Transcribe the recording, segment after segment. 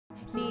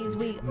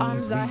weak,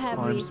 arms are heavy.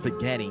 Arm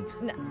spaghetti.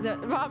 No, the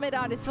vomit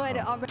on his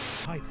sweater already.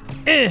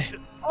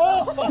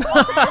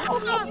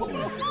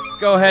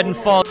 Go ahead and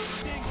fall.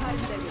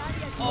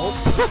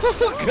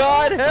 Oh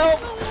God, help!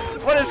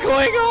 What is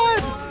going on?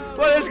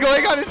 What is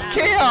going on? It's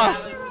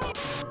chaos!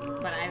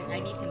 But I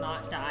need to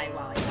not die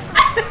while I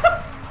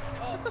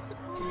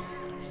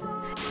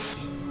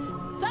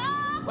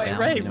Wait,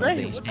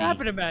 Ray, what's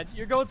happening, man?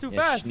 You're going too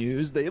fast.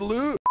 Snooze, they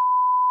lose.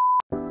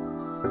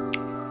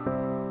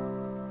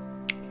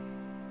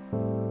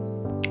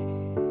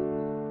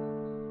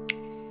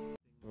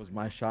 It was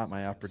my shot,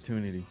 my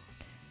opportunity.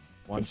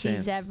 One This chance.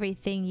 is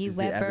everything you This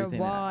is ever everything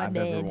wanted.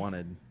 I've ever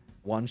wanted.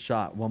 One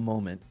shot, one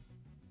moment.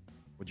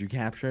 Would you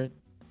capture it?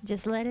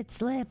 Just let it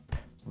slip.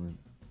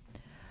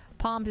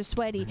 Palms are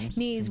sweaty,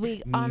 knees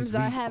weak, arms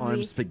are heavy.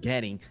 Arm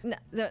spaghetti. No,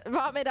 the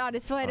vomit on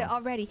his sweater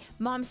already.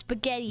 Mom's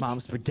spaghetti.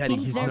 Mom's spaghetti.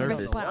 He's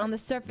nervous, but on the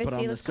surface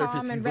he looks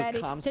calm and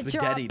ready to drop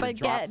spaghetti. But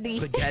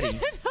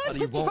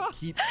he won't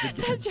keep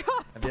spaghetti.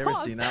 Have you ever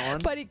seen that one?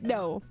 But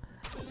no.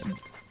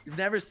 You've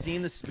never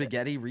seen the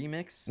spaghetti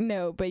remix?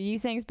 No, but you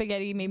saying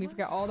spaghetti made me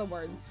forget all the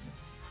words.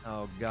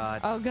 Oh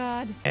God. Oh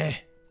God.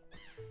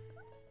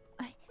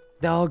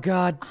 Oh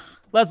God.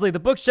 Leslie, the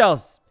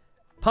bookshelves.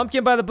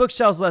 Pumpkin by the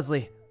bookshelves,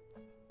 Leslie.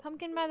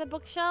 Pumpkin by the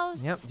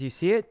bookshelves? Yep. Do you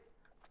see it?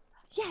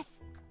 Yes.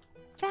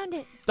 Found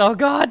it. Oh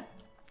God.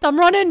 I'm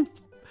running.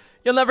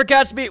 You'll never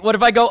catch me. What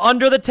if I go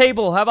under the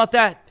table? How about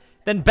that?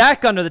 Then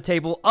back under the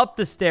table, up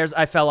the stairs.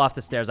 I fell off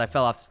the stairs.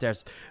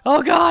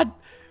 Oh God.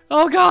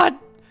 Oh God.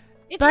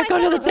 It's back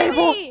under the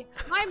table.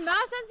 My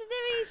mouse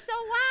sensitivity is so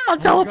loud. I'm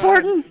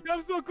teleporting.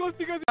 I'm so close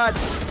to you guys.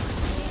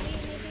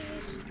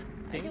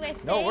 Do I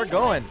stay? No, we're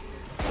going.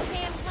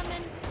 Okay, I'm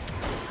coming.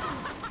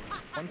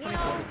 You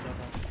know,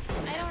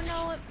 I don't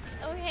know.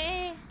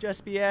 Okay.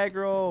 Just be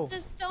aggro.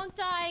 Just don't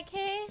die,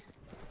 okay?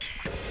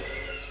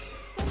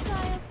 Don't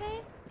die,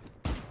 okay?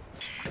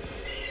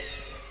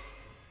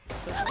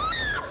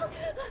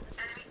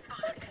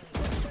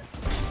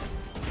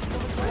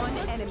 One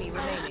enemy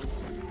remaining.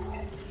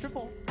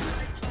 Triple.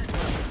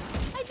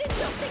 I did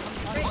something.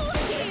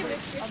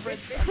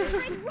 Right.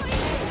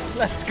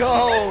 Let's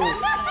go.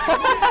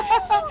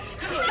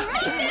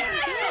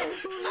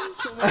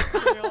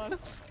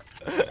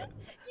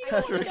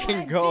 That's where it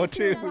can go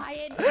too.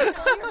 I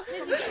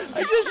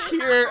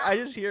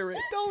just hear it.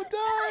 Don't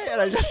die,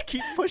 and I just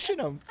keep pushing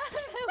him. I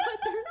went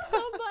through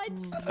so much.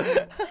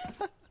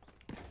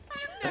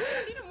 I've never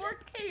seen a more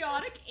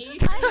chaotic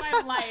ace in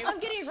my life. I'm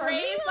getting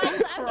Ray's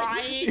like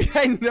crying.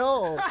 I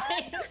know.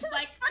 Crying. It's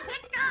like,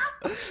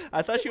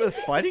 I thought she was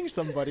fighting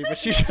somebody, but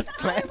she's just I was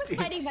planting.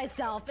 fighting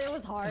myself. It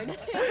was hard.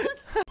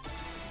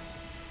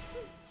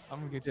 I'm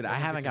gonna get Dude, I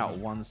haven't got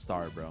 1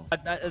 star, bro.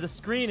 The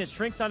screen, it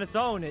shrinks on its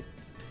own. It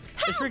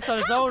shrinks on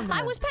its own, man.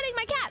 I was petting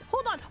my cat.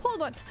 Hold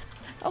on.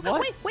 Oh,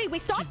 What?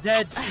 wait, stop. She's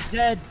dead. She's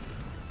dead.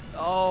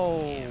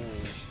 Oh.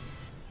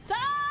 Stop.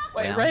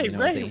 Wait, Well, Ray,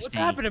 what's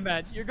happening,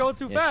 man? You're going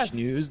too fast.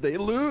 Snooze, they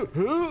lose.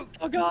 Oh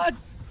God.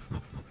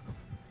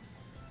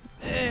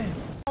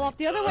 Fall off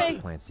the other way.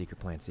 Secret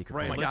plan.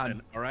 Right, my God.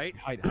 listen, all right?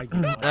 Hide.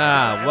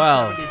 Ah,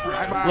 well.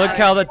 Look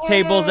how the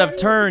tables have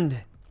turned.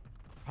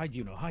 Hide,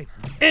 you know, hide.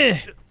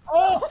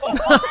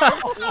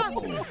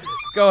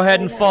 Go ahead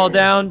and fall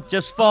down.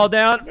 Just fall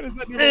down. What is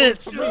that never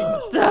works for me?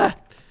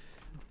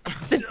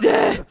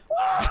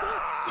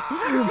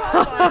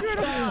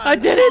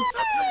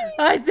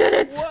 I did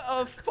it. What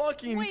a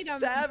fucking Wait a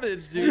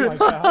savage, Oh dude. my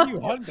God, how you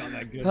hugged on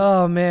that good?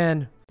 Oh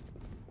man.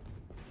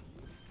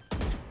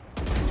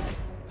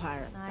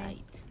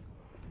 Parasite.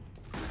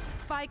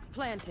 Spike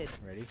planted.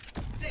 Ready?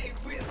 They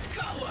will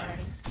cover.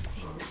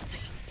 See nothing.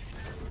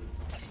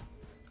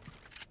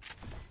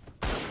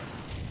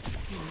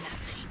 See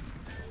nothing.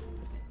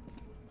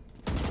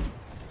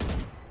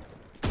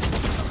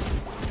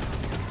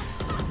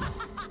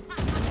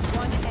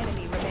 One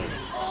enemy remaining.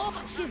 Oh,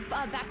 she's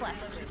back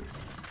left.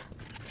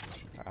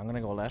 I'm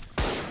gonna go left.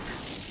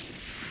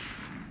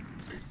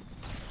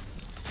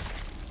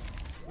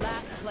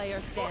 Last player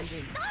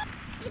standing.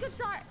 She's a good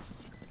start.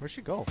 Where'd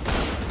she go?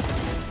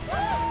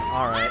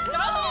 All right.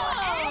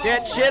 Oh.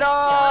 Get shit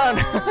on!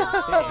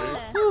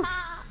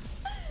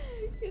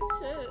 Good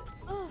shit.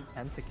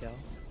 Pentakill.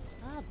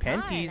 Oh,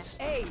 Panties.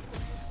 Ace.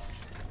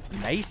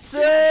 Nice.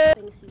 So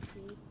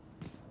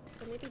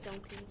maybe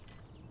don't pee.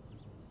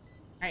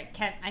 alright,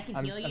 Kev, I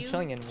can heal you. I'm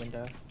chilling in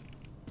window.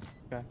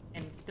 Okay.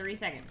 In 3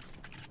 seconds.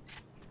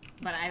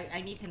 But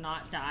I need to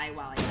not die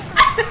while I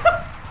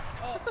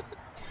die.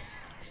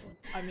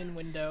 I'm in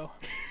window.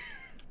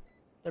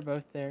 They're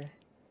both there.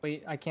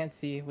 Wait, I can't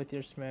see with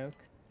your smoke,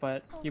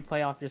 but you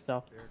play off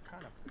yourself.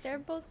 They're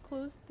both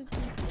close to me.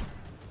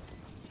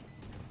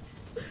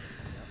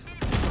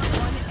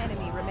 One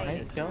enemy remaining.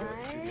 Nice kill.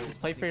 Nice.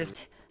 Play for your.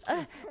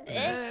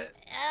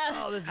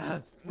 Oh, this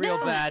is real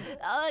bad.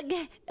 I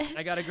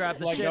gotta grab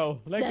the Let ship. go.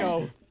 Let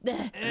go.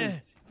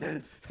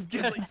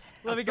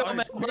 Let me go,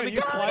 man. Let me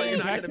go.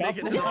 You're not gonna make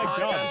it to the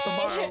podcast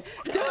tomorrow.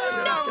 Do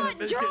not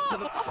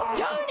drop!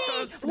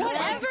 Tony!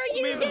 Whatever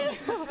you do,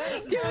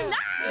 do not!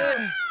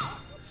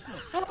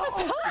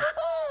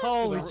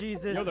 Holy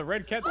Jesus. Yo, the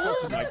red cat's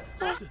supposed to like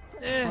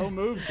throw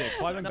moves here.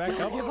 Fly them back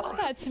up.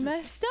 That's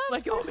messed up.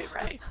 Let go of me,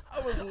 Ray. I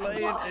was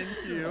laying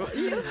into you.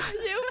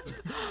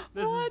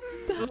 What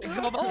the?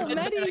 Oh, I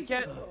Maddie.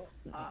 can't.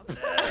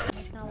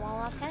 There's no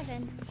wall off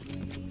heaven.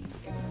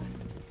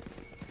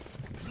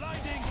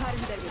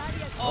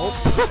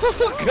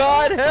 Oh,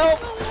 God, help!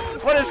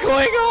 What is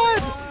going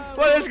on?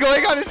 What is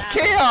going on? It's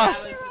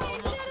chaos!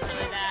 Almost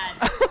really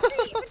bad.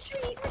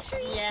 Retreat.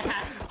 Yeah.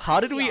 How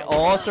did we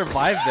all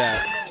survive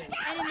that?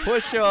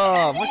 Push him!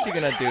 What's he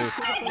gonna do?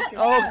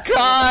 Oh,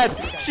 God!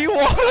 She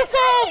walled us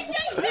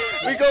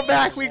off! We go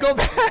back! We go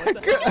back!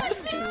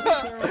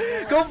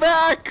 Go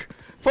back!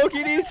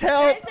 Pokey needs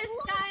help! There's this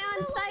guy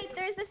on site.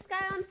 There's this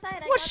guy on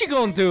site. What's she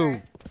gonna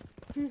do?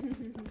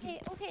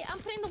 Okay, I'm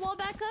putting the wall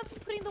back up.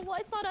 Putting the wall.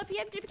 It's not up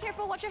yet. Be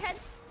careful. Watch your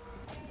heads.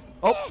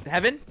 Oh,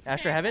 heaven?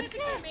 Asher, heaven?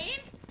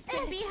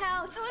 Can be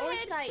how. Go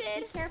ahead,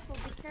 Sid. Be careful.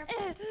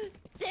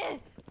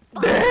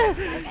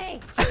 Okay,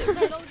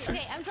 Jesus.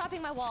 Okay, I'm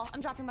dropping my wall. For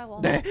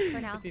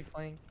now.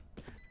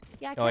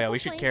 Yeah. Oh, yeah, we careful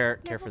should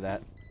flank. care for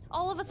that.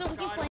 All of us are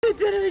looking for. I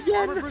did it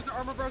again.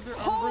 Armor bruiser.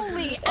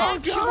 Holy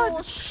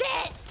actual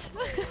shit!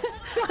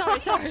 sorry.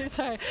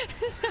 Sorry.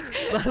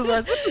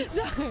 Leslie. It's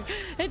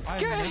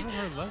I've great. never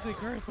heard Leslie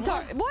curse.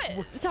 Sorry. What?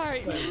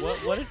 Sorry.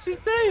 What did she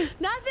say?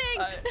 Nothing.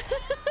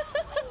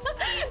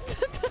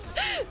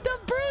 The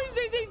bruise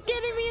is just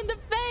getting me in the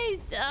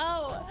face.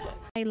 Oh.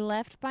 I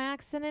left by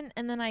accident,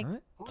 and then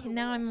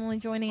now I'm only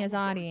joining as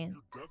audience.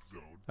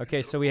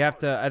 Okay, so we have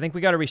to. I think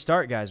we got to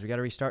restart, guys. We got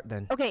to restart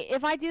then. Okay,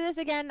 if I do this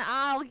again,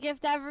 I'll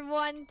gift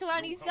everyone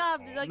 20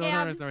 subs. Okay,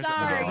 I'm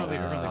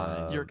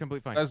sorry. You're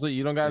completely fine. Leslie,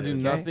 you don't gotta do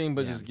Okay? nothing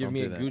but Yeah, just give don't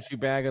me a do that. Gucci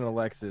bag and a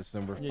Lexus,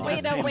 and we're fine.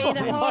 Wait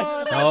a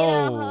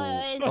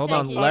Hold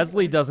on.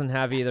 Leslie doesn't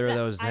have either of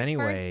those I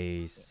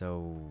anyway,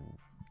 so.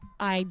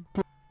 I.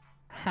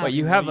 Wait,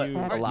 you have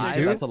That's a lie.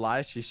 two? That's a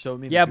lie. She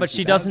showed me. Yeah, the but Gucci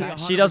she bag. doesn't.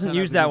 She doesn't 100%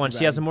 use have that the one. Gucci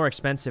She has a bag. more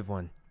expensive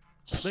one.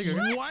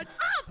 What?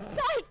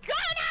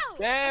 Sykkuno!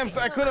 Damn,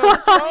 Sykkuno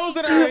is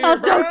frozen out here, I was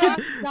bro.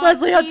 joking.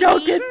 Leslie, I'm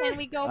joking. Can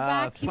we go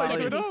back? He's kidding.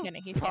 He's kidding.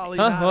 He's kidding. Probably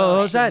Huh? not, What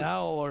was that?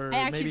 Chanel or I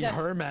actually maybe don't.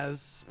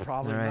 Hermes.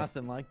 Probably Alright.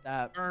 nothing like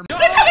that. They're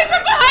coming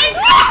from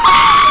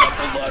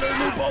behind!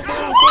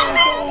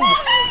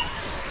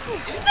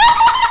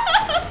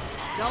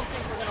 Don't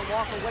think we're gonna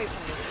walk away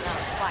from this without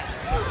a fight.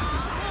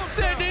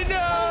 Cindy,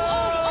 no!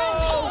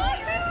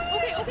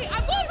 Okay,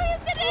 I'm going for you,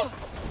 Sydney!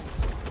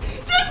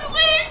 Just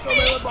leave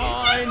me!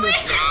 Behind.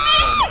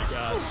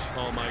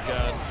 Oh my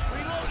god.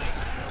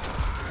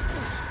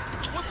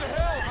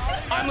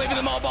 I'm leaving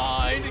them all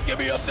behind. Get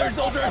me up there,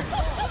 soldier.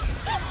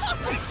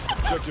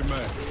 Shut your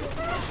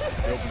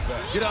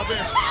mouth. Get up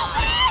here.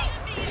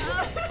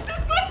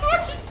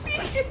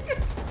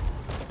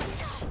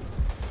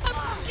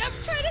 I'm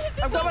trying to hit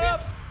this. I'm coming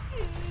up.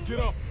 Get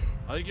up.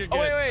 I think you're good.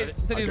 Oh, wait.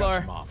 Cindy's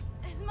lower.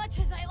 As much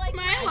as I like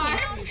My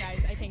alarm.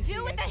 do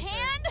it with the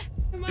hand.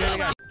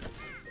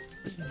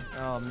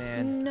 Oh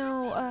man.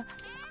 No,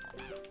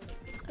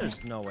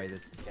 There's no way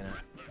this is gonna.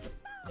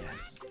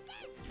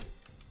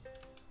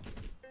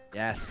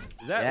 Yes.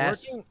 Is that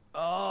Yes. working?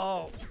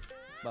 Oh.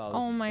 Well,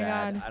 Oh this is my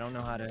bad. God. I don't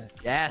know how to.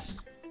 Yes.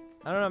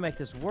 I don't know how to make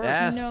this work.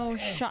 Yes. no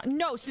shot.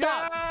 No,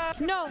 stop.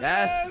 No.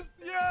 Yes.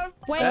 Yes.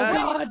 Wait,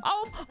 Yes. wait.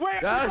 Oh, Wait,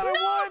 Yes. I thought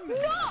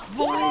I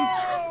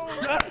won.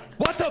 Yes.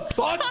 What the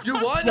fuck? You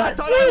won? I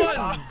thought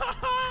I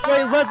won.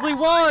 Wait, Leslie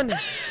won.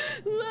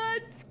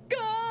 let's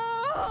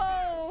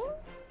go.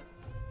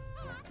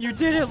 You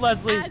did it,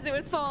 Leslie. As it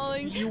was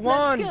falling. You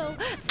won. Let's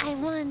go. I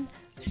won.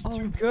 She's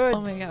too good.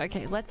 Oh my God.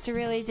 Okay, let's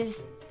really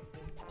just.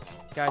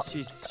 Guys,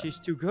 she's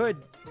too good.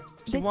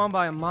 She won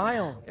by a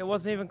mile. It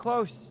wasn't even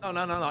close.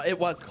 No. It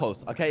was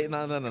close. Okay,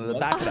 no.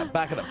 Back it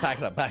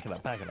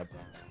up.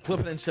 Flip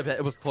it and ship it.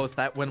 It was close.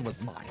 That win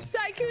was mine.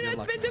 Sykkuno's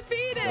lucky. been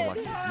defeated. You're lucky.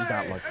 You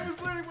got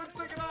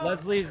lucky.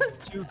 Leslie's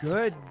too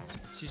good.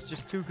 She's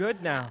just too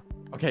good now.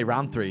 Okay,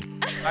 round 3.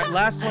 All right,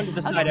 last one to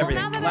decide Okay, well,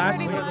 everything. now that I've Last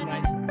already one of the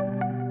won, night.